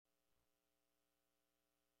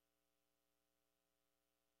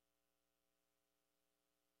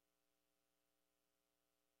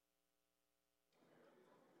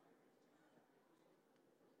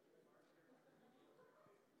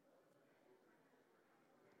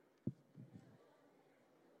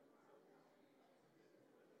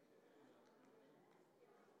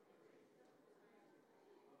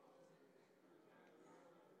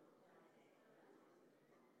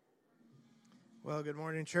Well, good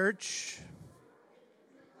morning, church.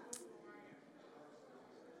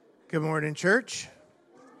 Good morning, church.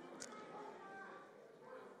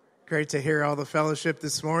 Great to hear all the fellowship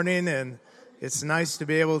this morning, and it's nice to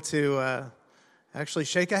be able to actually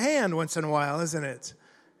shake a hand once in a while, isn't it?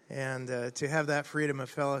 And to have that freedom of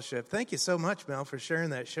fellowship. Thank you so much, Mel, for sharing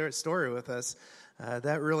that short story with us.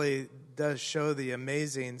 That really does show the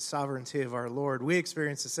amazing sovereignty of our Lord. We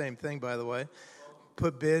experienced the same thing, by the way.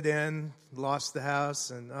 Put bid in, lost the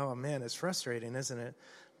house, and oh man, it's frustrating, isn't it?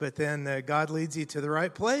 But then God leads you to the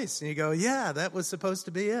right place, and you go, yeah, that was supposed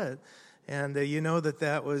to be it. And you know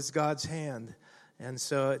that was God's hand. And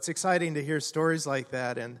so it's exciting to hear stories like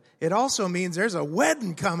that. And it also means there's a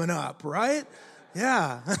wedding coming up, right?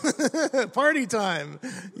 Yeah. Party time.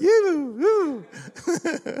 You.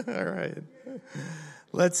 All right.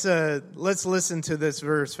 Let's listen to this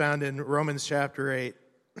verse found in Romans chapter 8.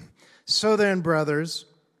 So then, brothers,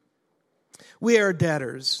 we are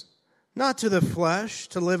debtors, not to the flesh,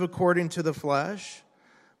 to live according to the flesh.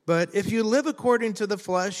 But if you live according to the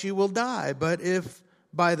flesh, you will die. But if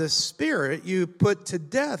by the Spirit you put to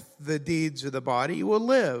death the deeds of the body, you will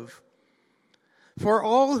live. For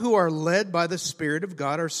all who are led by the Spirit of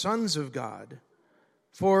God are sons of God.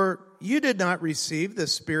 For you did not receive the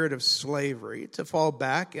spirit of slavery to fall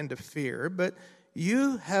back into fear, but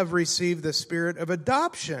you have received the spirit of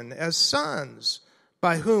adoption as sons,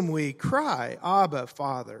 by whom we cry, Abba,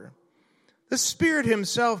 Father. The Spirit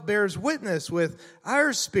himself bears witness with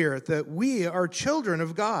our spirit that we are children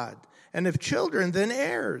of God. And if children, then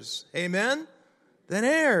heirs. Amen? Then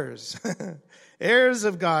heirs. Heirs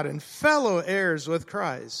of God and fellow heirs with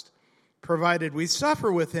Christ, provided we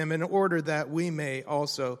suffer with him in order that we may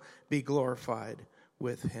also be glorified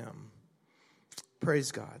with him.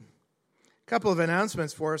 Praise God. Couple of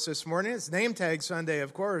announcements for us this morning. It's Name Tag Sunday,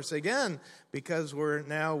 of course, again, because we're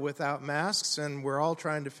now without masks and we're all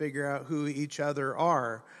trying to figure out who each other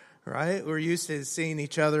are, right? We're used to seeing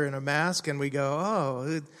each other in a mask and we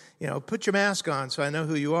go, put your mask on so I know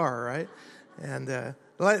who you are, right? And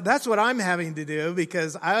that's what I'm having to do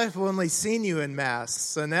because I've only seen you in masks.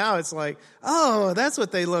 So now it's like, oh, that's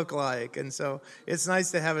what they look like. And so it's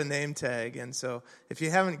nice to have a name tag. And so if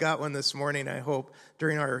you haven't got one this morning, I hope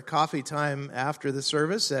during our coffee time after the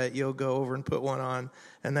service that you'll go over and put one on.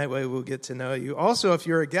 And that way we'll get to know you. Also, if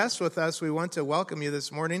you're a guest with us, we want to welcome you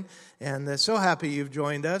this morning. And so happy you've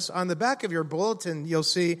joined us. On the back of your bulletin, you'll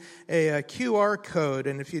see a QR code.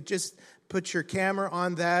 And if you just put your camera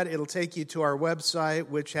on that, it'll take you to our website,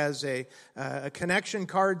 which has a connection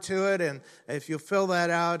card to it. And if you'll fill that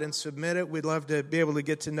out and submit it, we'd love to be able to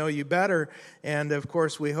get to know you better. And of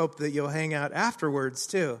course, we hope that you'll hang out afterwards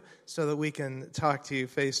too, so that we can talk to you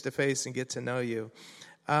face to face and get to know you.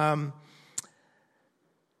 Our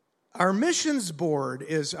missions board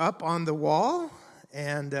is up on the wall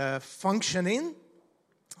and functioning.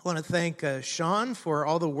 I want to thank Sean for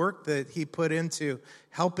all the work that he put into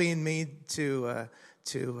helping me to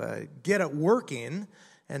get it working.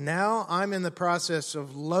 And now I'm in the process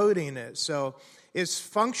of loading it. So it's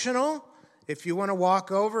functional. If you want to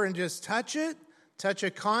walk over and just touch it, touch a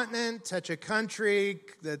continent, touch a country,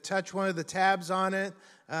 touch one of the tabs on it,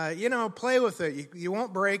 play with it. You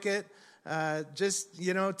won't break it. Just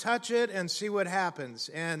touch it and see what happens.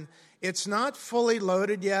 And it's not fully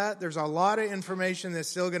loaded yet. There's a lot of information that's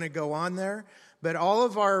still going to go on there. But all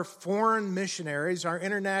of our foreign missionaries, our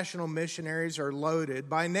international missionaries are loaded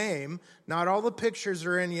by name. Not all the pictures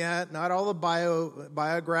are in yet. Not all the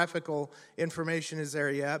biographical information is there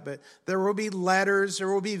yet. But there will be letters.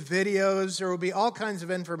 There will be videos. There will be all kinds of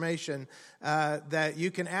information that you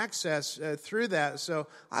can access through that. So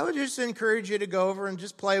I would just encourage you to go over and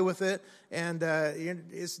just play with it. And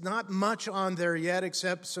it's not much on there yet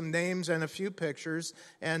except some names and a few pictures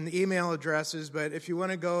and email addresses. But if you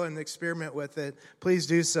want to go and experiment with it, please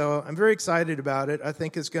do so. I'm very excited about it. I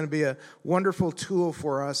think it's going to be a wonderful tool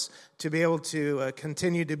for us to be able to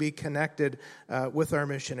continue to be connected with our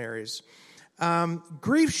missionaries.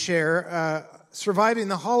 Grief Share, Surviving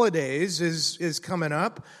the Holidays is coming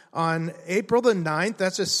up on April the 9th.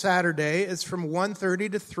 That's a Saturday. It's from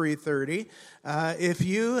 1:30 to 3:30. If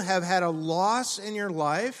you have had a loss in your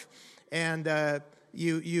life and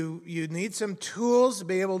you need some tools to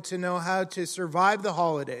be able to know how to survive the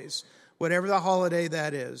holidays, whatever the holiday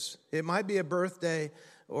that is. It might be a birthday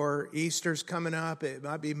or Easter's coming up. It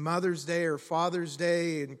might be Mother's Day or Father's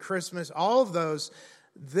Day and Christmas, all of those.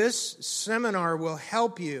 This seminar will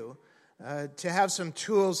help you to have some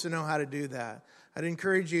tools to know how to do that. I'd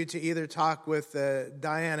encourage you to either talk with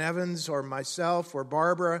Diane Evans or myself or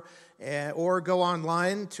Barbara, or go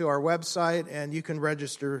online to our website and you can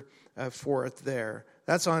register for it there.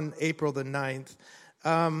 That's on April the 9th.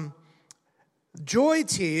 Joy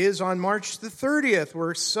Tea is on March the 30th.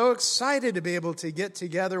 We're so excited to be able to get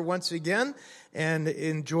together once again and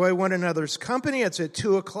enjoy one another's company. It's at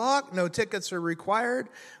 2 o'clock. No tickets are required.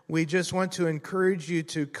 We just want to encourage you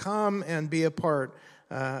to come and be a part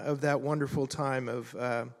of that wonderful time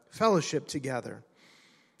of fellowship together.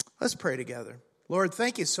 Let's pray together. Lord,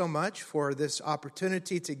 thank you so much for this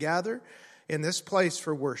opportunity to gather in this place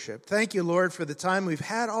for worship. Thank you, Lord, for the time we've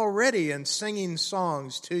had already in singing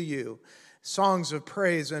songs to you, songs of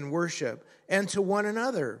praise and worship, and to one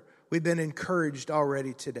another. We've been encouraged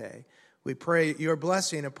already today. We pray your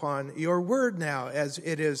blessing upon your word now as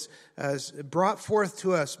it is brought forth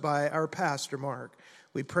to us by our pastor, Mark.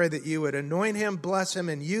 We pray that you would anoint him, bless him,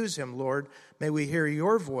 and use him, Lord. May we hear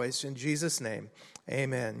your voice in Jesus' name.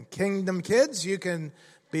 Amen. Kingdom kids, you can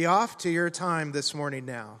be off to your time this morning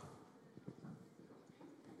now.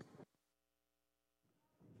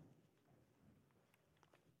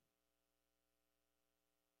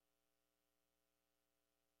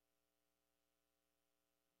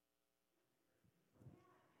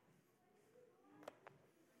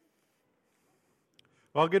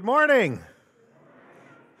 Well, good morning.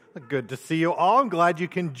 Good to see you all. I'm glad you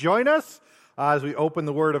can join us as we open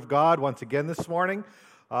the Word of God once again this morning.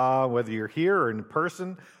 Whether you're here or in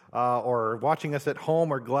person or watching us at home,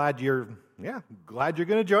 we're glad you're going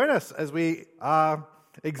to join us as we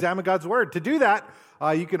examine God's Word. To do that,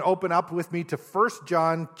 you can open up with me to 1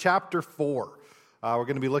 John chapter 4. We're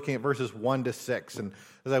going to be looking at verses 1 to 6. And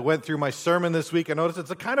as I went through my sermon this week, I noticed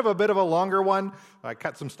it's a kind of a bit of a longer one. I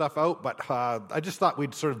cut some stuff out, but I just thought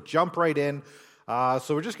we'd sort of jump right in. So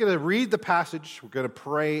we're just going to read the passage, we're going to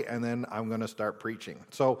pray, and then I'm going to start preaching.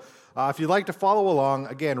 So if you'd like to follow along,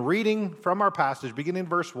 again, reading from our passage, beginning in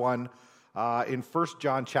verse 1 in 1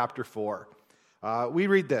 John chapter 4. We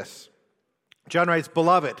read this. John writes,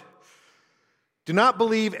 "Beloved, do not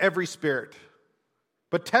believe every spirit,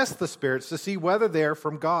 but test the spirits to see whether they are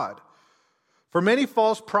from God. For many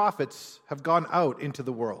false prophets have gone out into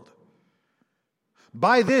the world.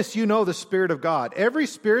 By this you know the Spirit of God. Every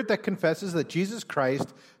spirit that confesses that Jesus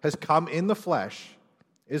Christ has come in the flesh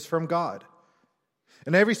is from God.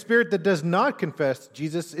 And every spirit that does not confess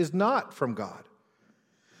Jesus is not from God.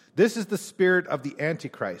 This is the spirit of the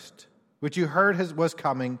Antichrist, which you heard was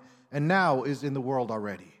coming and now is in the world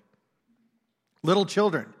already. Little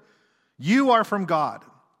children, you are from God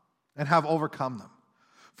and have overcome them.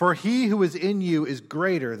 For he who is in you is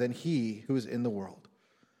greater than he who is in the world.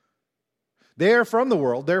 They are from the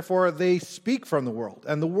world, therefore they speak from the world,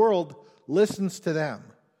 and the world listens to them.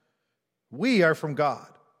 We are from God.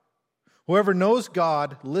 Whoever knows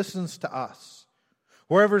God listens to us.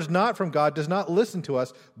 Whoever is not from God does not listen to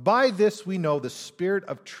us. By this we know the spirit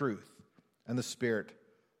of truth and the spirit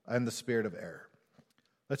of error."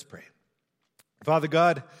 Let's pray. Father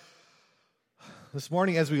God, this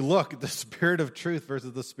morning as we look at the spirit of truth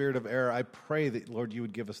versus the spirit of error, I pray that, Lord, you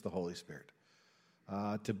would give us the Holy Spirit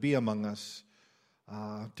to be among us,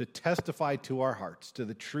 to testify to our hearts to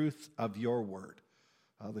the truth of your word,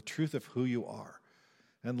 the truth of who you are.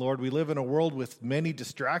 And Lord, we live in a world with many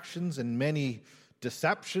distractions and many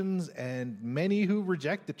deceptions and many who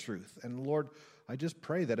reject the truth. And Lord, I just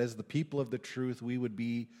pray that as the people of the truth, we would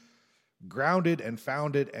be grounded and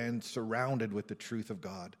founded and surrounded with the truth of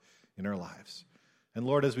God in our lives. And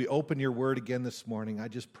Lord, as we open your word again this morning, I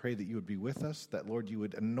just pray that you would be with us, that, Lord, you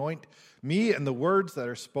would anoint me and the words that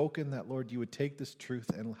are spoken, that, Lord, you would take this truth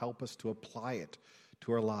and help us to apply it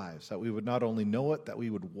to our lives, that we would not only know it, that we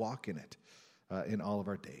would walk in it in all of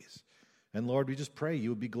our days. And Lord, we just pray you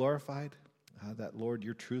would be glorified, that, Lord,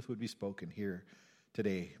 your truth would be spoken here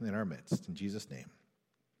today in our midst. In Jesus' name,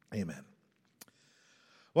 amen.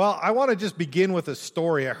 Well, I want to just begin with a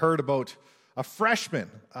story I heard about a freshman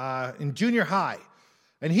in junior high.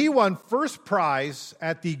 And he won first prize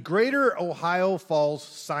at the Greater Ohio Falls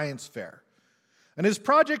Science Fair. And his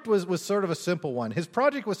project was sort of a simple one. His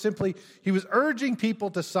project was simply, he was urging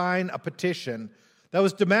people to sign a petition that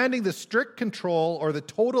was demanding the strict control or the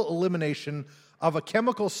total elimination of a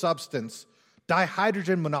chemical substance,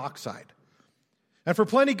 dihydrogen monoxide. And for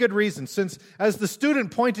plenty good reasons, since, as the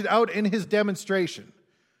student pointed out in his demonstration,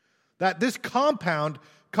 that this compound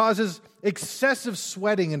causes excessive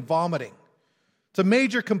sweating and vomiting. It's a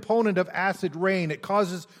major component of acid rain. It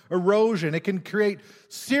causes erosion. It can create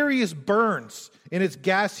serious burns in its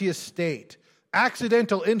gaseous state.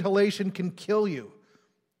 Accidental inhalation can kill you.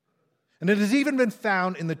 And it has even been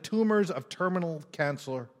found in the tumors of terminal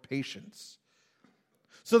cancer patients.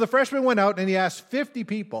 So the freshman went out and he asked 50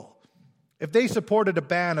 people if they supported a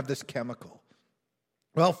ban of this chemical.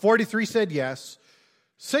 Well, 43 said yes.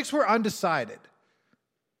 6 were undecided.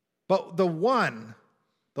 But the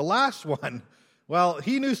last one, well,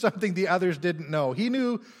 he knew something the others didn't know. He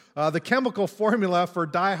knew the chemical formula for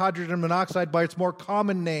dihydrogen monoxide by its more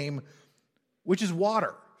common name, which is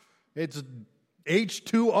water. It's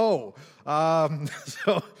H2O. And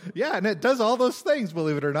it does all those things,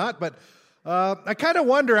 believe it or not. But I kind of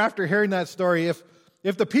wonder after hearing that story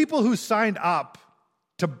if the people who signed up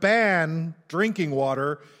to ban drinking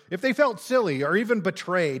water, if they felt silly or even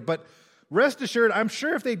betrayed. But rest assured, I'm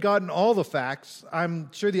sure if they'd gotten all the facts, I'm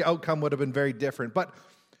sure the outcome would have been very different. But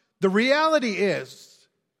the reality is,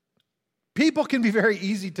 people can be very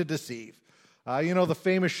easy to deceive. The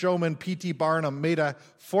famous showman P.T. Barnum made a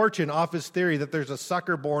fortune off his theory that there's a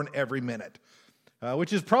sucker born every minute,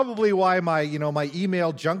 which is probably why my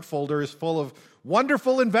email junk folder is full of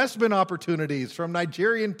wonderful investment opportunities from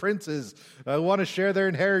Nigerian princes who want to share their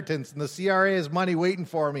inheritance, and the CRA has money waiting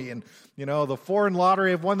for me, and the foreign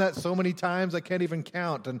lottery, I've won that so many times I can't even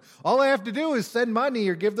count, and all I have to do is send money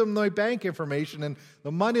or give them my bank information, and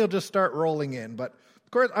the money will just start rolling in. But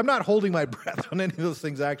of course, I'm not holding my breath on any of those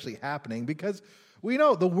things actually happening, because we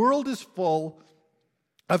know the world is full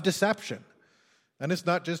of deception, and it's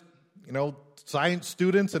not just science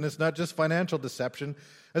students, and it's not just financial deception.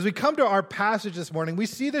 As we come to our passage this morning, we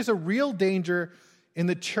see there's a real danger in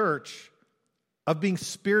the church of being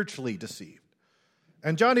spiritually deceived.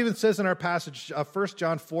 And John even says in our passage, 1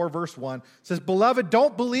 John 4, verse 1, says, "Beloved,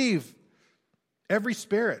 don't believe every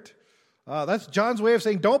spirit." That's John's way of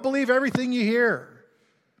saying, don't believe everything you hear.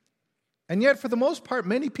 And yet, for the most part,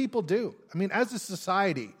 many people do. I mean, as a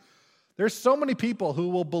society, there's so many people who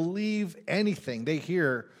will believe anything they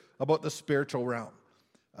hear about the spiritual realm.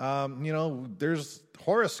 There's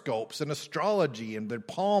horoscopes and astrology and the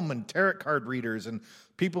palm and tarot card readers and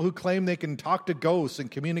people who claim they can talk to ghosts and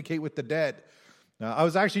communicate with the dead. I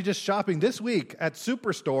was actually just shopping this week at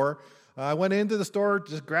Superstore. I went into the store,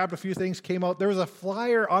 just grabbed a few things, came out. There was a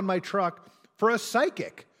flyer on my truck for a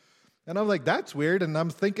psychic. And I'm like, that's weird. And I'm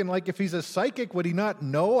thinking, if he's a psychic, would he not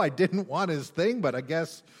know I didn't want his thing? But I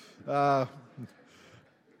guess...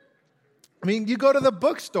 you go to the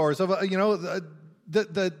bookstores of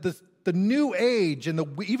the New Age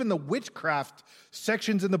and even the witchcraft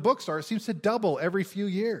sections in the bookstore. It seems to double every few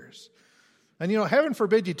years. And heaven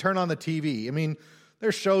forbid you turn on the TV.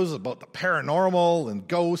 There's shows about the paranormal and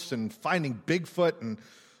ghosts and finding Bigfoot. And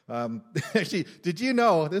actually, did you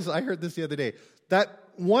know this? I heard this the other day, that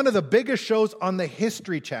one of the biggest shows on the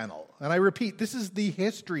History Channel, and I repeat, this is the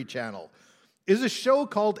History Channel, is a show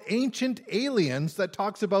called Ancient Aliens that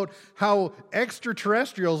talks about how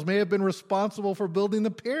extraterrestrials may have been responsible for building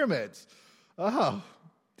the pyramids. Oh,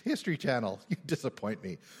 History Channel, you disappoint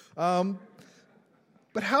me.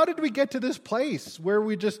 But how did we get to this place where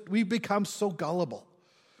we become so gullible?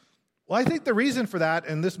 Well, I think the reason for that,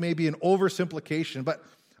 and this may be an oversimplification, but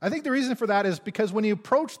I think the reason for that is because when you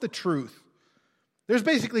approach the truth, there's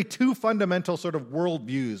basically two fundamental sort of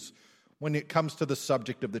worldviews when it comes to the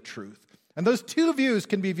subject of the truth. And those two views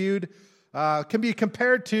can be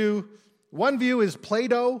compared to, one view is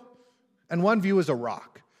Plato and one view is a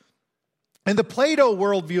rock. And the Plato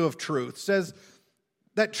worldview of truth says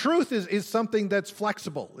that truth is something that's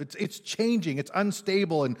flexible. It's changing, it's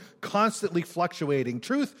unstable and constantly fluctuating.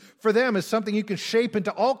 Truth for them is something you can shape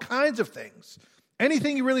into all kinds of things.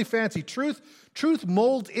 Anything you really fancy. Truth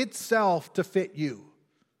molds itself to fit you.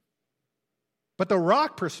 But the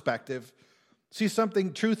rock perspective sees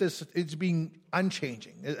truth as being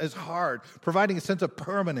unchanging, as hard, providing a sense of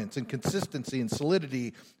permanence and consistency and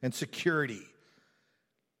solidity and security.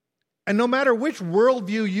 And no matter which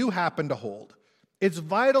worldview you happen to hold, it's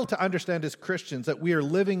vital to understand as Christians that we are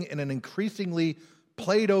living in an increasingly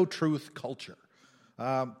Plato truth culture.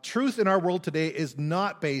 Truth in our world today is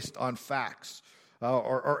not based on facts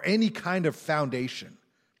or any kind of foundation.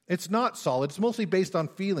 It's not solid. It's mostly based on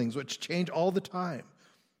feelings, which change all the time.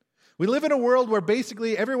 We live in a world where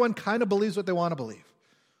basically everyone kind of believes what they want to believe.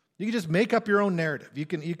 You can just make up your own narrative. You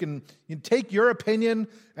can take your opinion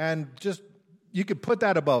and you can put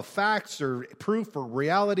that above facts or proof or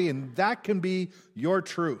reality, and that can be your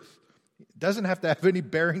truth. It doesn't have to have any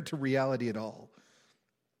bearing to reality at all.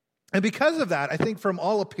 And because of that, I think from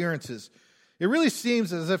all appearances, it really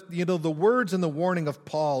seems as if, the words and the warning of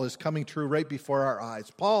Paul is coming true right before our eyes.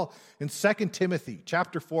 Paul, in 2 Timothy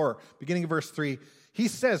chapter 4, beginning of verse 3, he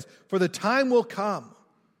says, "For the time will come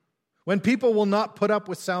when people will not put up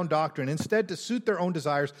with sound doctrine. Instead, to suit their own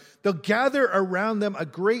desires, they'll gather around them a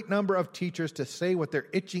great number of teachers to say what their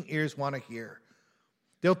itching ears want to hear.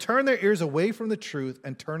 They'll turn their ears away from the truth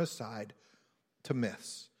and turn aside to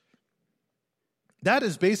myths." That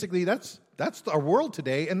is basically, that's our world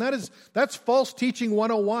today, and that's false teaching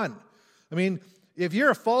 101. if you're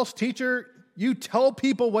a false teacher, you tell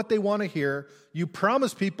people what they want to hear, you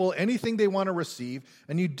promise people anything they want to receive,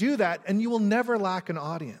 and you do that, and you will never lack an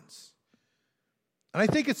audience. And I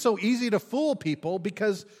think it's so easy to fool people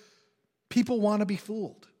because people want to be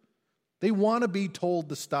fooled. They want to be told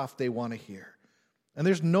the stuff they want to hear. And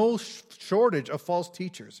there's no shortage of false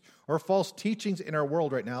teachers or false teachings in our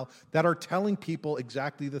world right now that are telling people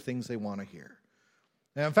exactly the things they want to hear.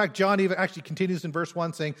 And in fact, John even actually continues in verse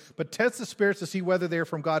 1 saying, "But test the spirits to see whether they are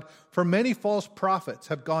from God, for many false prophets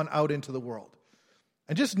have gone out into the world."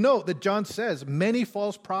 And just note that John says many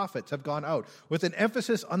false prophets have gone out, with an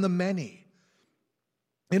emphasis on the many.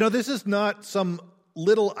 You know, this is not some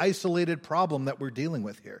little isolated problem that we're dealing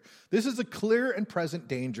with here. This is a clear and present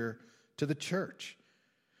danger to the church.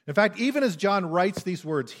 In fact, even as John writes these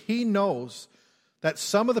words, he knows that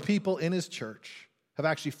some of the people in his church have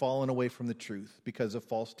actually fallen away from the truth because of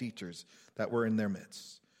false teachers that were in their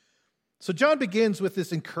midst. So John begins with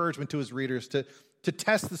this encouragement to his readers to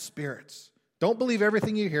test the spirits. Don't believe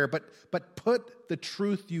everything you hear, but put the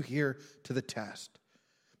truth you hear to the test.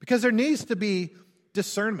 Because there needs to be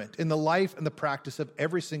discernment in the life and the practice of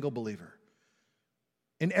every single believer.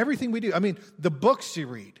 In everything we do. I mean, the books you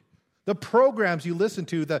read, the programs you listen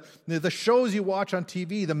to, the shows you watch on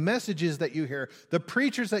TV, the messages that you hear, the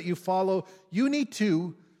preachers that you follow, you need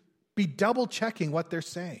to be double checking what they're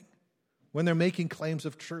saying when they're making claims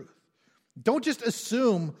of truth. Don't just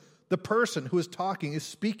assume the person who is talking is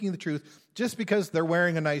speaking the truth just because they're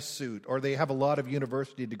wearing a nice suit or they have a lot of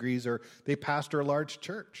university degrees or they pastor a large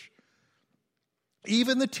church.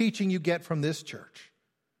 Even the teaching you get from this church,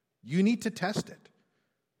 you need to test it.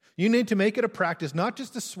 You need to make it a practice not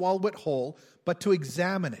just to swallow it whole, but to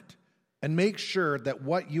examine it and make sure that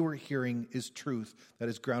what you are hearing is truth that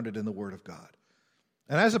is grounded in the Word of God.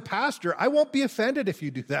 And as a pastor, I won't be offended if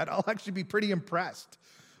you do that. I'll actually be pretty impressed.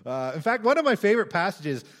 In fact, one of my favorite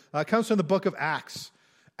passages comes from the book of Acts.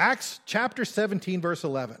 Acts chapter 17, verse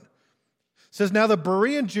 11. It says, "Now the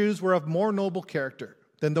Berean Jews were of more noble character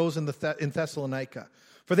than those in Thessalonica,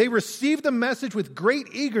 for they received the message with great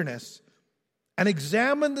eagerness and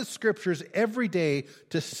examined the scriptures every day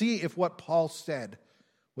to see if what Paul said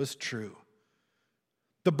was true."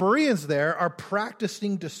 The Bereans there are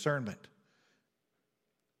practicing discernment.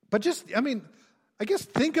 But I guess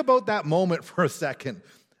think about that moment for a second.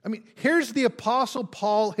 I mean, here's the Apostle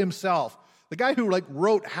Paul himself, the guy who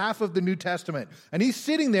wrote half of the New Testament, and he's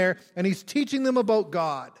sitting there and he's teaching them about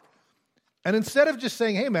God. And instead of just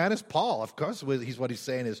saying, "Hey man, it's Paul, of course what he's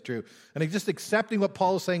saying is true," and just accepting what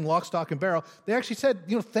Paul is saying, lock, stock, and barrel, they actually said,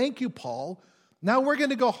 "Thank you, Paul. Now we're going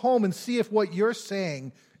to go home and see if what you're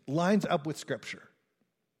saying lines up with Scripture."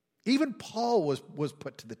 Even Paul was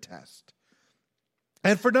put to the test.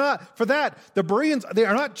 And for that, the Bereans, they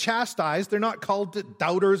are not chastised. They're not called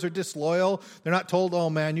doubters or disloyal. They're not told, "Oh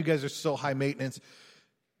man, you guys are so high maintenance."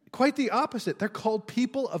 Quite the opposite. They're called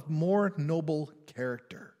people of more noble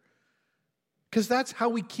character. Because that's how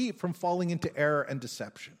we keep from falling into error and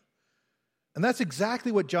deception. And that's exactly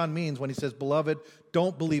what John means when he says, "Beloved,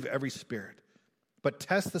 don't believe every spirit, but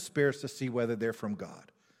test the spirits to see whether they're from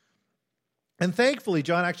God." And thankfully,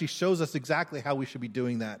 John actually shows us exactly how we should be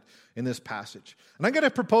doing that in this passage. And I'm going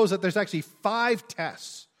to propose that there's actually 5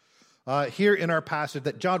 tests here in our passage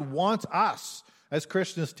that John wants us as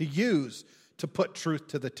Christians to use to put truth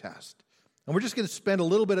to the test. And we're just going to spend a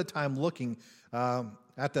little bit of time looking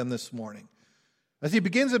at them this morning. As he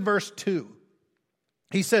begins in verse 2,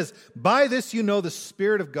 he says, "By this you know the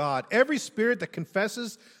Spirit of God. Every spirit that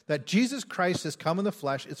confesses that Jesus Christ has come in the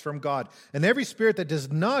flesh is from God. And every spirit that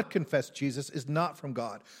does not confess Jesus is not from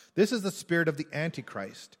God. This is the spirit of the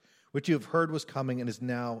Antichrist, which you have heard was coming and is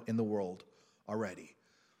now in the world already."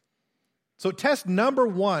 So test number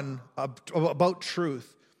 1 about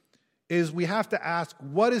truth is we have to ask,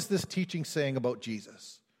 what is this teaching saying about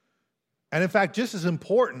Jesus? And in fact, just as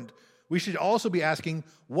important, we should also be asking,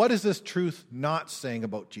 what is this truth not saying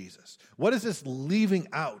about Jesus? What is this leaving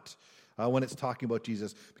out when it's talking about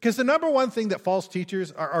Jesus? Because the number one thing that false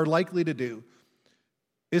teachers are likely to do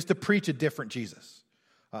is to preach a different Jesus.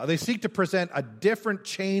 They seek to present a different,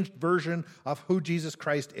 changed version of who Jesus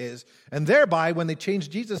Christ is. And thereby, when they change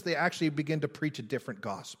Jesus, they actually begin to preach a different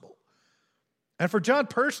gospel. And for John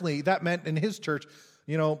personally, that meant in his church,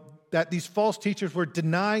 that these false teachers were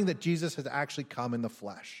denying that Jesus has actually come in the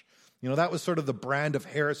flesh. That was sort of the brand of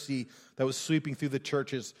heresy that was sweeping through the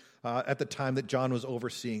churches at the time that John was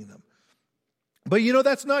overseeing them. But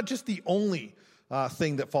that's not just the only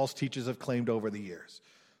thing that false teachers have claimed over the years.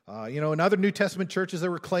 In other New Testament churches, there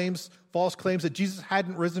were false claims that Jesus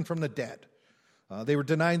hadn't risen from the dead. They were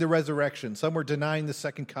denying the resurrection. Some were denying the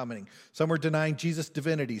second coming. Some were denying Jesus'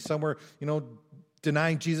 divinity. Some were,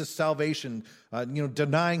 denying Jesus' salvation,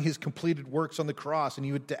 denying his completed works on the cross, and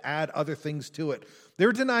you would to add other things to it. They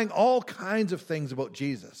were denying all kinds of things about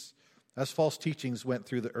Jesus as false teachings went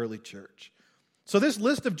through the early church. So this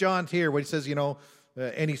list of John here, where he says,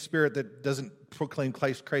 any spirit that doesn't proclaim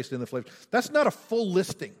Christ in the flesh, that's not a full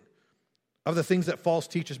listing of the things that false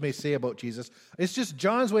teachers may say about Jesus. It's just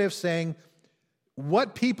John's way of saying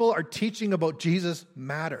what people are teaching about Jesus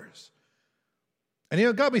matters. And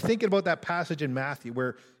it got me thinking about that passage in Matthew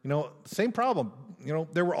where, same problem.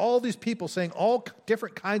 There were all these people saying all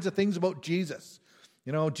different kinds of things about Jesus.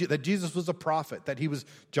 That Jesus was a prophet, that he was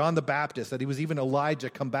John the Baptist, that he was even Elijah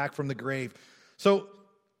come back from the grave. So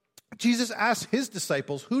Jesus asked his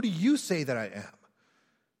disciples, "Who do you say that I am?"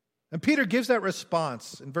 And Peter gives that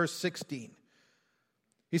response in verse 16.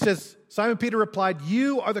 He says, Simon Peter replied,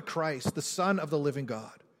 "You are the Christ, the Son of the living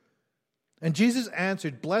God." And Jesus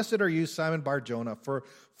answered, "Blessed are you, Simon Bar-Jonah, for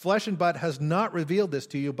flesh and blood has not revealed this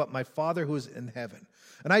to you, but my Father who is in heaven.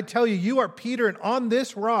 And I tell you, you are Peter, and on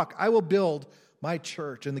this rock I will build my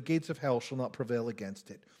church, and the gates of hell shall not prevail against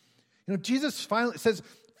it." Jesus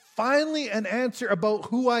finally an answer about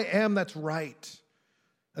who I am that's right.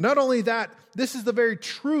 And not only that, this is the very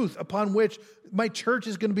truth upon which my church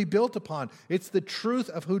is going to be built upon. It's the truth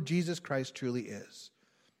of who Jesus Christ truly is.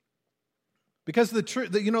 Because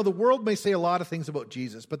the world may say a lot of things about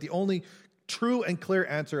Jesus, but the only true and clear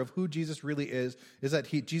answer of who Jesus really is that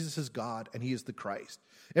Jesus is God and he is the Christ.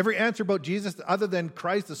 Every answer about Jesus other than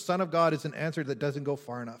Christ, the Son of God, is an answer that doesn't go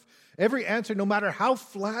far enough. Every answer, no matter how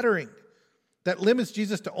flattering, that limits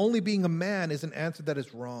Jesus to only being a man is an answer that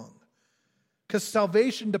is wrong. Because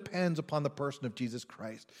salvation depends upon the person of Jesus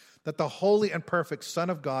Christ. That the holy and perfect Son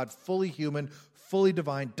of God, fully human, fully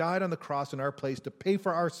divine, died on the cross in our place to pay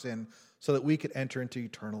for our sin so that we could enter into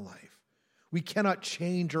eternal life. We cannot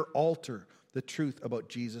change or alter the truth about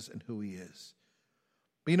Jesus and who he is.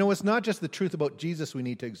 But it's not just the truth about Jesus we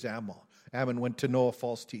need to examine when to know a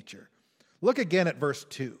false teacher. Look again at verse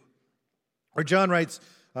 2, where John writes,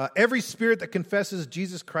 every spirit that confesses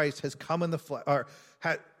Jesus Christ has come in the flesh,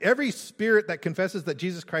 every spirit that confesses that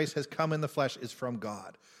Jesus Christ has come in the flesh is from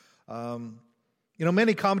God.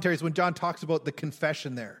 Many commentaries, when John talks about the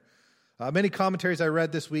confession there, many commentaries I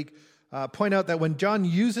read this week point out that when John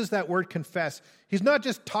uses that word confess, he's not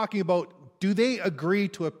just talking about do they agree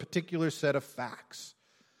to a particular set of facts.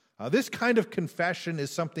 This kind of confession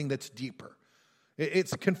is something that's deeper.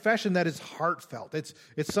 It's confession that is heartfelt. It's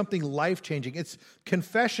something life-changing. It's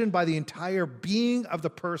confession by the entire being of the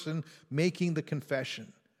person making the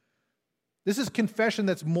confession. This is confession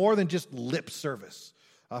that's more than just lip service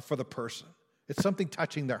for the person. It's something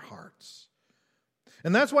touching their hearts.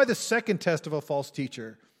 And that's why the second test of a false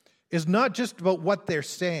teacher is not just about what they're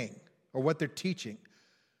saying or what they're teaching,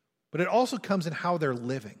 but it also comes in how they're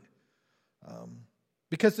living.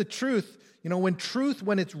 Because the truth,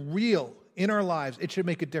 when it's real in our lives, it should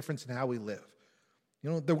make a difference in how we live.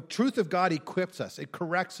 The truth of God equips us, it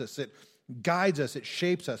corrects us, it guides us, it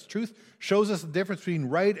shapes us. Truth shows us the difference between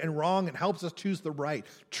right and wrong and helps us choose the right.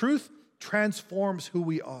 Truth transforms who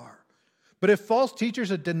we are. But if false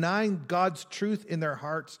teachers are denying God's truth in their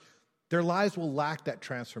hearts, their lives will lack that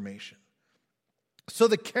transformation. So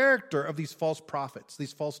the character of these false prophets,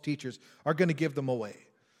 these false teachers, are going to give them away.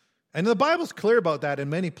 And the Bible's clear about that in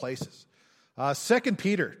many places. 2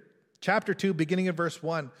 Peter chapter 2, beginning in verse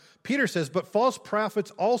 1, Peter says, "But false prophets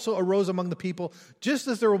also arose among the people, just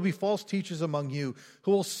as there will be false teachers among you,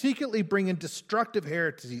 who will secretly bring in destructive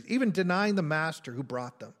heresies, even denying the master who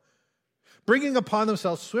brought them, bringing upon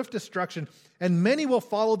themselves swift destruction, and many will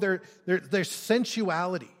follow their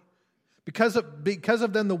sensuality. Because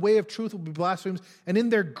of them, the way of truth will be blasphemed, and in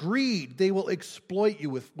their greed they will exploit you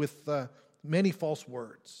with many false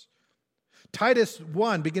words." Titus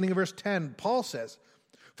 1, beginning of verse 10, Paul says,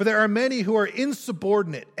 "For there are many who are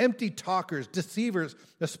insubordinate, empty talkers, deceivers,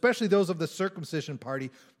 especially those of the circumcision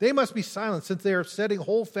party. They must be silent, since they are setting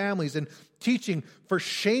whole families and teaching for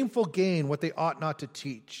shameful gain what they ought not to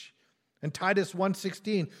teach." And Titus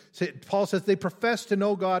 1:16, Paul says, "They profess to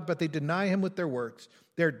know God, but they deny him with their works.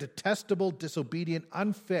 They're detestable, disobedient,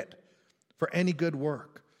 unfit for any good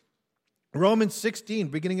work." Romans 16,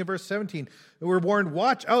 beginning in verse 17, we're warned,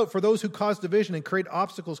 "Watch out for those who cause division and create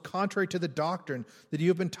obstacles contrary to the doctrine that you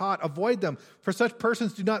have been taught. Avoid them, for such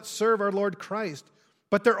persons do not serve our Lord Christ,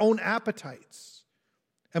 but their own appetites.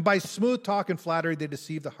 And by smooth talk and flattery, they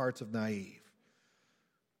deceive the hearts of naive."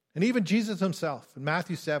 And even Jesus himself, in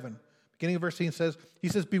Matthew 7, beginning of verse 18, he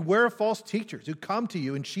says, "Beware of false teachers who come to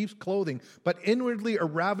you in sheep's clothing, but inwardly are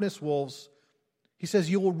ravenous wolves." He says,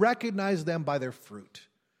 "You will recognize them by their fruit."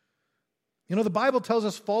 You know, the Bible tells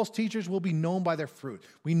us false teachers will be known by their fruit.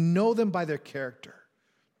 We know them by their character.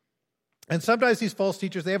 And sometimes these false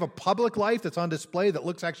teachers, they have a public life that's on display that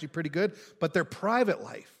looks actually pretty good, but their private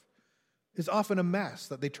life is often a mess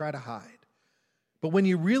that they try to hide. But when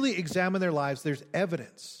you really examine their lives, there's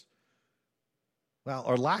evidence, well,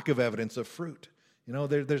 or lack of evidence of fruit. You know,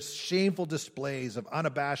 there's shameful displays of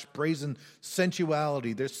unabashed brazen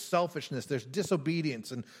sensuality. There's selfishness. There's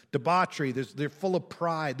disobedience and debauchery. They're full of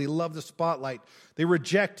pride. They love the spotlight. They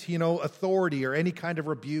reject, authority or any kind of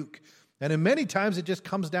rebuke. And in many times, it just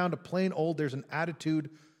comes down to plain old, there's an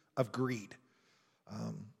attitude of greed.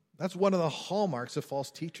 That's one of the hallmarks of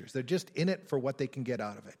false teachers. They're just in it for what they can get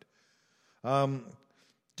out of it.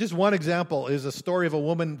 Just one example is a story of a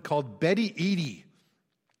woman called Betty Eady.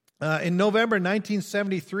 In November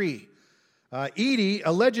 1973, Eady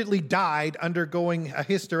allegedly died undergoing a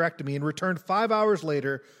hysterectomy and returned 5 hours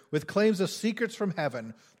later with claims of secrets from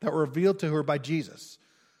heaven that were revealed to her by Jesus.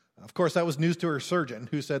 Of course, that was news to her surgeon,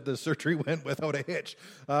 who said the surgery went without a hitch.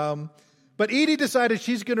 But Eady decided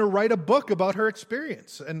she's going to write a book about her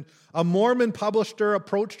experience. And a Mormon publisher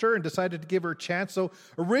approached her and decided to give her a chance. So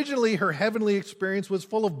originally, her heavenly experience was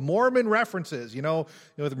full of Mormon references,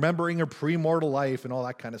 remembering her pre-mortal life and all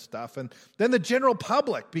that kind of stuff. And then the general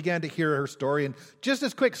public began to hear her story. And just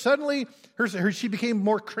as quick, suddenly, she became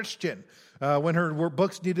more Christian when her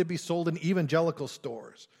books needed to be sold in evangelical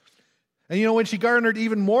stores. And when she garnered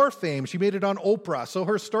even more fame, she made it on Oprah. So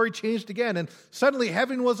her story changed again. And suddenly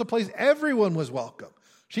heaven was a place everyone was welcome.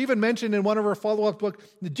 She even mentioned in one of her follow-up books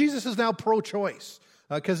that Jesus is now pro-choice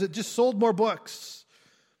because it just sold more books.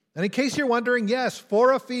 And in case you're wondering, yes,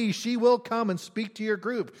 for a fee, she will come and speak to your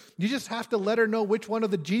group. You just have to let her know which one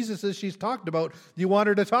of the Jesuses she's talked about you want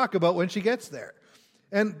her to talk about when she gets there.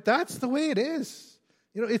 And that's the way it is.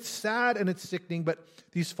 It's sad and it's sickening, but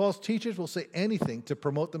these false teachers will say anything to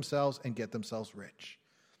promote themselves and get themselves rich.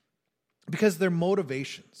 Because their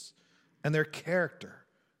motivations and their character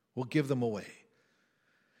will give them away.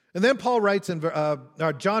 And then John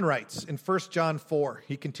writes in 1 John 4,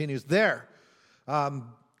 he continues, they are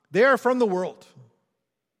from the world.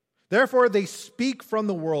 Therefore they speak from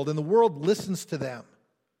the world, and the world listens to them.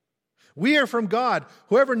 We are from God.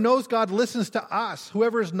 Whoever knows God listens to us.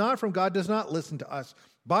 Whoever is not from God does not listen to us.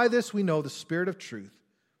 By this we know the spirit of truth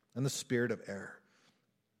and the spirit of error.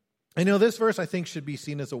 And this verse I think should be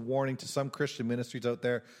seen as a warning to some Christian ministries out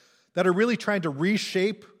there that are really trying to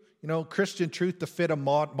reshape, Christian truth to fit a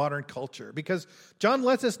modern culture. Because John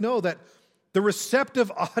lets us know that the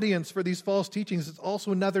receptive audience for these false teachings is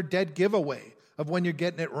also another dead giveaway of when you're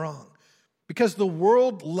getting it wrong. Because the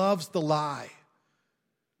world loves the lie.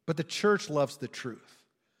 But the church loves the truth.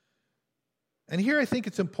 And here I think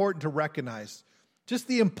it's important to recognize just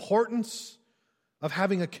the importance of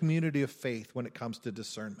having a community of faith when it comes to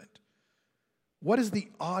discernment. What is the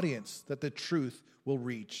audience that the truth will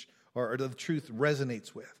reach or the truth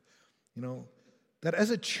resonates with? That as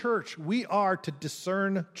a church, we are to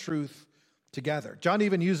discern truth together. John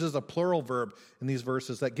even uses a plural verb in these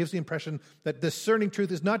verses that gives the impression that discerning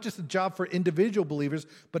truth is not just a job for individual believers,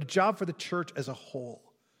 but a job for the church as a whole.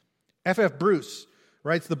 F.F. Bruce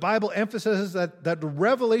writes, the Bible emphasizes that the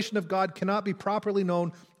revelation of God cannot be properly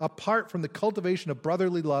known apart from the cultivation of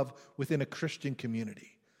brotherly love within a Christian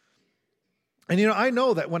community. And I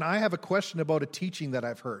know that when I have a question about a teaching that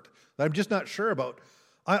I've heard, that I'm just not sure about,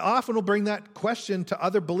 I often will bring that question to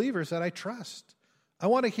other believers that I trust. I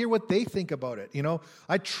want to hear what they think about it.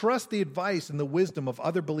 I trust the advice and the wisdom of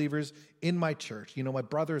other believers in my church, my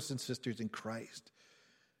brothers and sisters in Christ.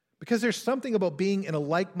 Because there's something about being in a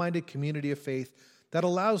like-minded community of faith that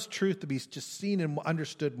allows truth to be just seen and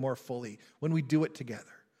understood more fully when we do it together.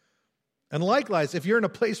 And likewise, if you're in a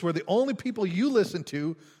place where the only people you listen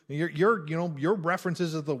to, your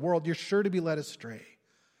references of the world, you're sure to be led astray.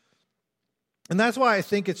 And that's why I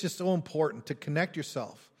think it's just so important to connect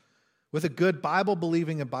yourself with a good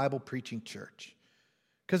Bible-believing and Bible-preaching church.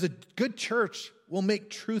 Because a good church will make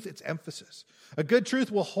truth its emphasis. A good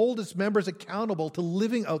truth will hold its members accountable to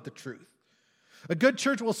living out the truth. A good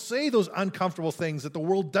church will say those uncomfortable things that the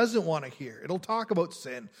world doesn't want to hear. It'll talk about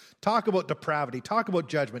sin, talk about depravity, talk about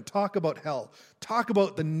judgment, talk about hell, talk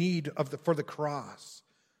about the need for the cross.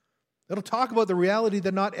 It'll talk about the reality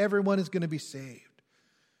that not everyone is going to be saved.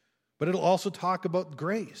 But it'll also talk about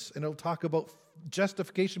grace, and it'll talk about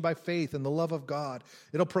justification by faith and the love of God.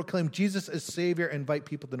 It'll proclaim Jesus as Savior and invite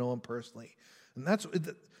people to know Him personally. And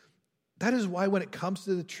that is why when it comes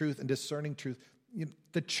to the truth and discerning truth,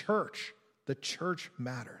 the church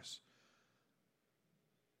matters.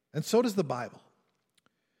 And so does the Bible.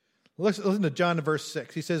 Listen to John in verse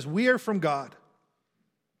 6. He says, we are from God.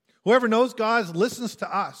 Whoever knows God listens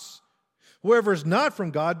to us. Whoever is not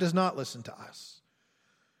from God does not listen to us.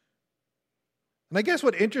 And I guess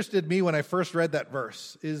what interested me when I first read that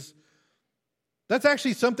verse is that's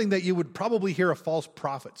actually something that you would probably hear a false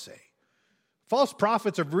prophet say. False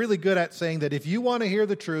prophets are really good at saying that if you want to hear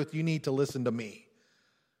the truth, you need to listen to me.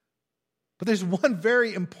 But there's one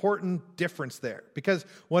very important difference there, because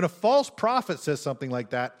when a false prophet says something like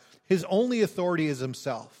that, his only authority is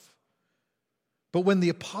himself. But when the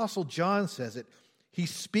Apostle John says it,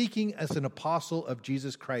 he's speaking as an apostle of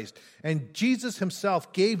Jesus Christ. And Jesus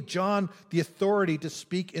himself gave John the authority to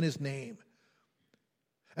speak in his name.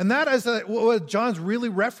 And that is what John's really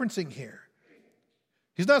referencing here.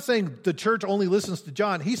 He's not saying the church only listens to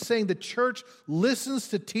John. He's saying the church listens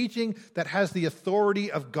to teaching that has the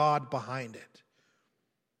authority of God behind it.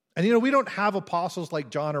 And we don't have apostles like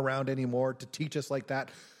John around anymore to teach us like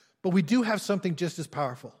that. But we do have something just as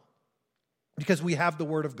powerful, because we have the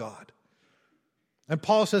Word of God. And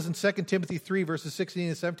Paul says in 2 Timothy 3, verses 16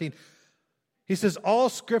 and 17, he says, all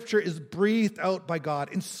Scripture is breathed out by God,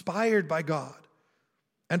 inspired by God,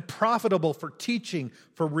 and profitable for teaching,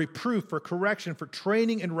 for reproof, for correction, for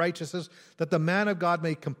training in righteousness, that the man of God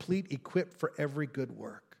may complete, equipped for every good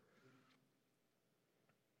work.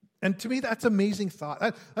 And to me, that's an amazing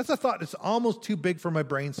thought. That's a thought that's almost too big for my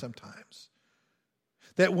brain sometimes.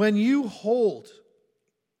 That when you hold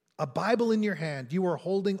a Bible in your hand, you are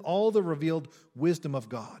holding all the revealed wisdom of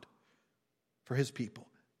God for his people.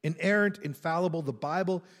 Inerrant, infallible, the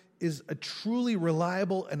Bible is a truly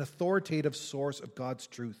reliable and authoritative source of God's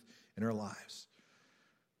truth in our lives.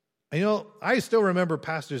 And I still remember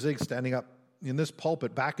Pastor Zig standing up in this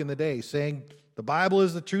pulpit back in the day saying, the Bible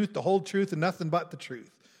is the truth, the whole truth, and nothing but the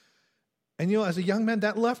truth. And as a young man,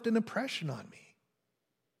 that left an impression on me.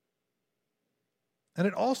 And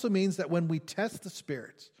it also means that when we test the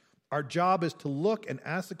spirits, our job is to look and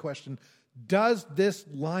ask the question, does this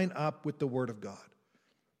line up with the Word of God?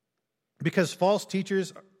 Because false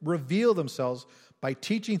teachers reveal themselves by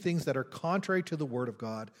teaching things that are contrary to the Word of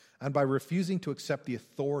God and by refusing to accept the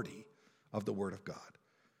authority of the Word of God.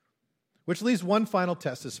 Which leaves one final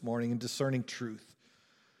test this morning in discerning truth.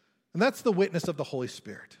 And that's the witness of the Holy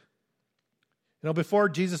Spirit. Before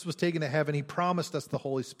Jesus was taken to heaven, he promised us the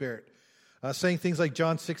Holy Spirit. Saying things like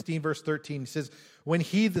John 16, verse 13. He says, when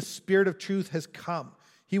he, the Spirit of truth, has come,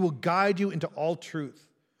 he will guide you into all truth.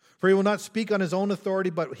 For he will not speak on his own authority,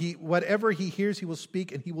 but whatever he hears, he will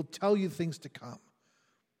speak, and he will tell you things to come.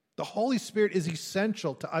 The Holy Spirit is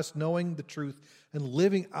essential to us knowing the truth and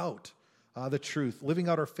living out the truth, living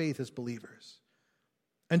out our faith as believers.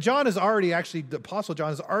 And the Apostle John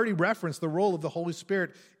has already referenced the role of the Holy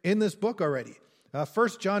Spirit in this book already. 1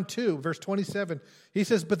 John 2, verse 27, he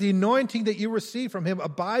says, but the anointing that you receive from him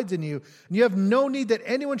abides in you, and you have no need that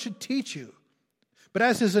anyone should teach you. But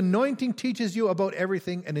as his anointing teaches you about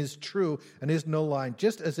everything and is true and is no lie,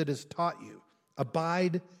 just as it has taught you,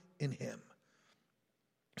 abide in him.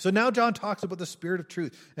 So now John talks about the Spirit of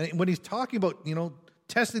truth. And when he's talking about,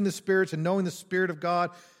 testing the spirits and knowing the Spirit of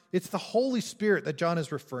God, it's the Holy Spirit that John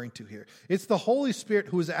is referring to here. It's the Holy Spirit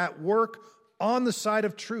who is at work on the side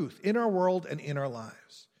of truth in our world and in our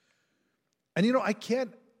lives. And I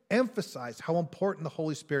can't emphasize how important the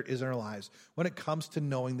Holy Spirit is in our lives when it comes to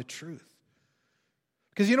knowing the truth.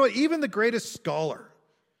 Because even the greatest scholar,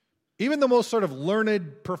 even the most sort of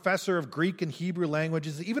learned professor of Greek and Hebrew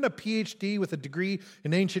languages, even a PhD with a degree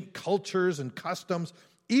in ancient cultures and customs,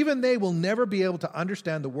 even they will never be able to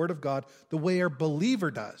understand the Word of God the way a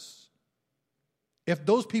believer does if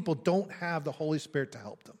those people don't have the Holy Spirit to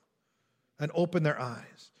help them and open their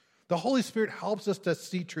eyes. The Holy Spirit helps us to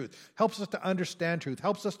see truth, helps us to understand truth,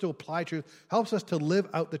 helps us to apply truth, helps us to live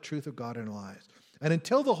out the truth of God in our lives. And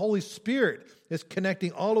until the Holy Spirit is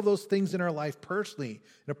connecting all of those things in our life personally,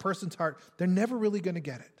 in a person's heart, they're never really going to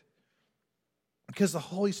get it. Because the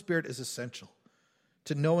Holy Spirit is essential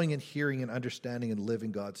to knowing and hearing and understanding and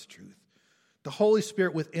living God's truth. The Holy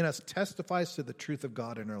Spirit within us testifies to the truth of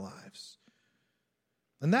God in our lives.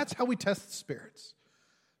 And that's how we test the spirits.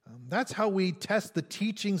 That's how we test the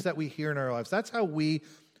teachings that we hear in our lives. That's how we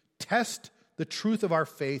test the truth of our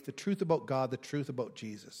faith, the truth about God, the truth about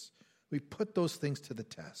Jesus. We put those things to the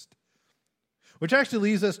test. Which actually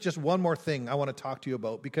leaves us just one more thing I want to talk to you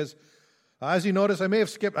about, because as you notice,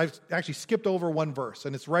 I've actually skipped over one verse,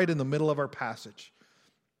 and it's right in the middle of our passage.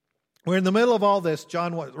 Where in the middle of all this,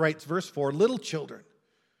 John writes, verse 4, little children,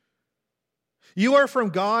 you are from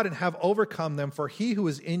God and have overcome them, for he who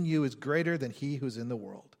is in you is greater than he who is in the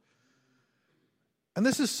world. And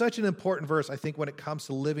this is such an important verse, I think, when it comes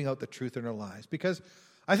to living out the truth in our lives, because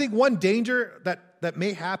I think one danger that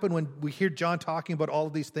may happen when we hear John talking about all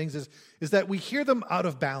of these things is that we hear them out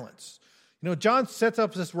of balance. John sets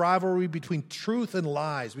up this rivalry between truth and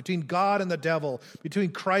lies, between God and the devil,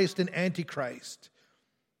 between Christ and Antichrist.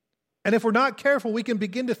 And if we're not careful, we can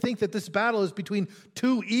begin to think that this battle is between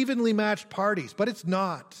two evenly matched parties, but it's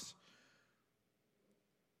not.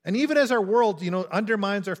 And even as our world,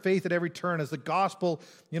 undermines our faith at every turn, as the gospel,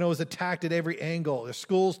 is attacked at every angle, the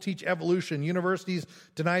schools teach evolution, universities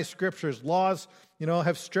deny scriptures, laws,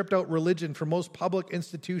 have stripped out religion from most public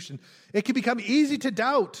institutions, it can become easy to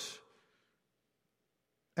doubt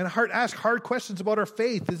and ask hard questions about our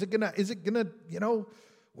faith. Is it gonna,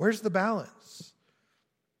 where's the balance?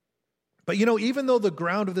 But even though the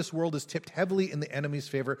ground of this world is tipped heavily in the enemy's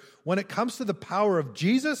favor, when it comes to the power of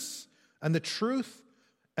Jesus and the truth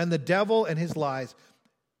and the devil and his lies,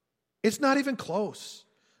 it's not even close.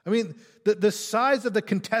 I mean, the size of the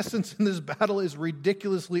contestants in this battle is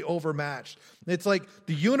ridiculously overmatched. It's like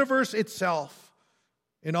the universe itself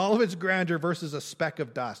in all of its grandeur versus a speck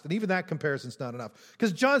of dust. And even that comparison's not enough.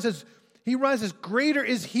 Because John says, he rises, greater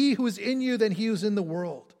is he who is in you than he who is in the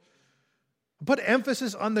world. Put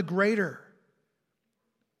emphasis on the greater.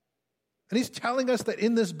 And he's telling us that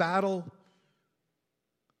in this battle,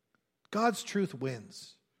 God's truth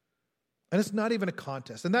wins. And it's not even a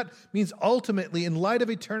contest. And that means ultimately, in light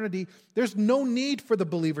of eternity, there's no need for the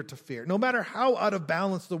believer to fear, no matter how out of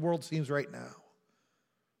balance the world seems right now.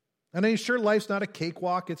 And I'm sure life's not a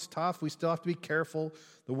cakewalk. It's tough. We still have to be careful.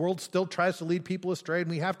 The world still tries to lead people astray, and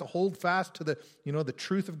we have to hold fast to the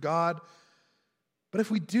truth of God. But if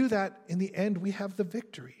we do that, in the end, we have the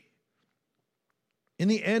victory. In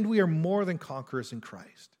the end, we are more than conquerors in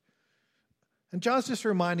Christ. And John's just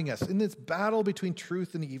reminding us, in this battle between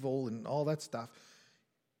truth and evil and all that stuff,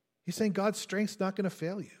 he's saying God's strength's not going to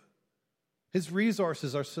fail you. His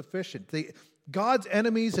resources are sufficient. God's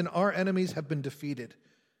enemies and our enemies have been defeated,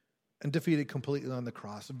 and defeated completely on the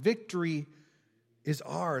cross. Victory is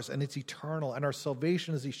ours, and it's eternal, and our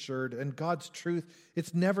salvation is assured, and God's truth,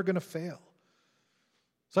 it's never going to fail.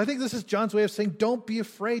 So I think this is John's way of saying, don't be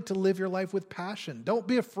afraid to live your life with passion. Don't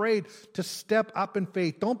be afraid to step up in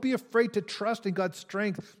faith. Don't be afraid to trust in God's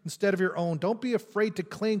strength instead of your own. Don't be afraid to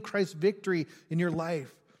claim Christ's victory in your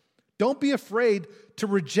life. Don't be afraid to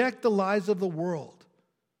reject the lies of the world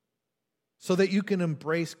so that you can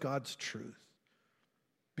embrace God's truth.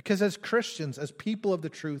 Because as Christians, as people of the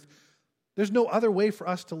truth, there's no other way for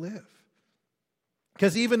us to live.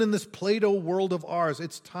 Because even in this Plato world of ours,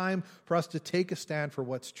 it's time for us to take a stand for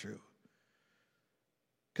what's true.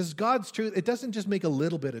 Because God's truth, it doesn't just make a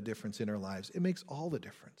little bit of difference in our lives. It makes all the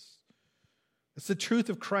difference. It's the truth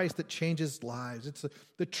of Christ that changes lives. It's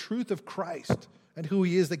the truth of Christ and who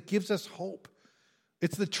he is that gives us hope.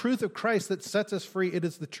 It's the truth of Christ that sets us free. It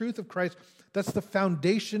is the truth of Christ that's the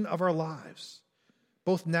foundation of our lives,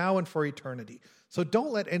 both now and for eternity. So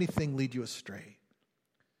don't let anything lead you astray.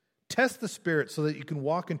 Test the Spirit so that you can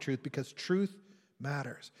walk in truth, because truth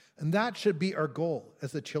matters. And that should be our goal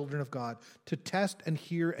as the children of God, to test and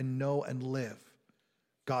hear and know and live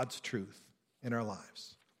God's truth in our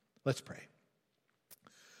lives. Let's pray.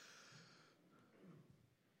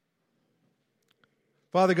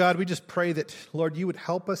 Father God, we just pray that, Lord, you would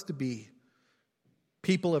help us to be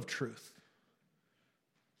people of truth.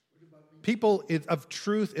 People of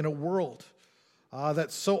truth in a world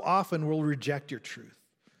that so often will reject your truth.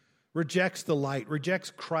 Rejects the light,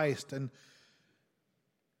 rejects Christ, and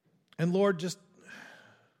Lord, just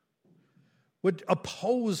would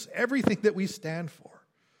oppose everything that we stand for.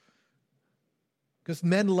 Because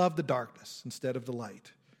men love the darkness instead of the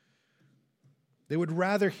light. They would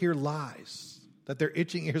rather hear lies that their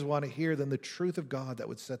itching ears want to hear than the truth of God that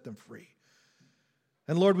would set them free.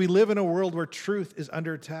 And Lord, we live in a world where truth is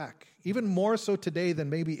under attack, even more so today than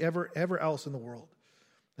maybe ever else in the world.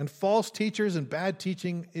 And false teachers and bad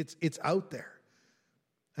teaching, it's out there.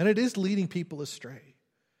 And it is leading people astray.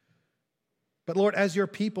 But Lord, as your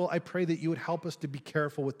people, I pray that you would help us to be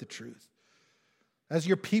careful with the truth. As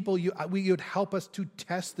your people, you would help us to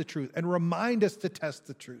test the truth and remind us to test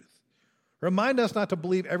the truth. Remind us not to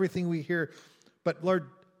believe everything we hear, but Lord,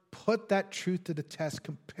 put that truth to the test.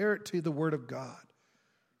 Compare it to the Word of God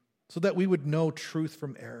so that we would know truth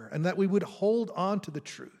from error and that we would hold on to the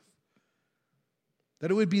truth. That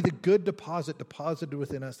it would be the good deposit deposited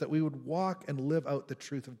within us, that we would walk and live out the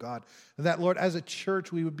truth of God. And that, Lord, as a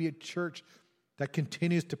church, we would be a church that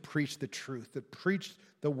continues to preach the truth, that preach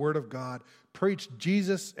the Word of God, preach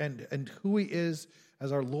Jesus and who he is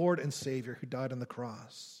as our Lord and Savior who died on the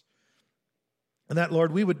cross. And that,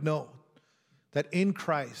 Lord, we would know that in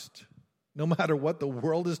Christ, no matter what the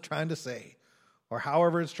world is trying to say, or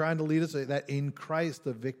however it's trying to lead us, that in Christ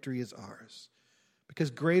the victory is ours. Because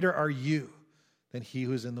greater are you than he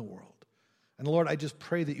who is in the world. And Lord, I just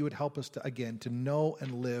pray that you would help us to, again, to know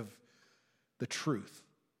and live the truth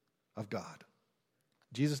of God.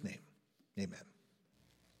 In Jesus' name, amen.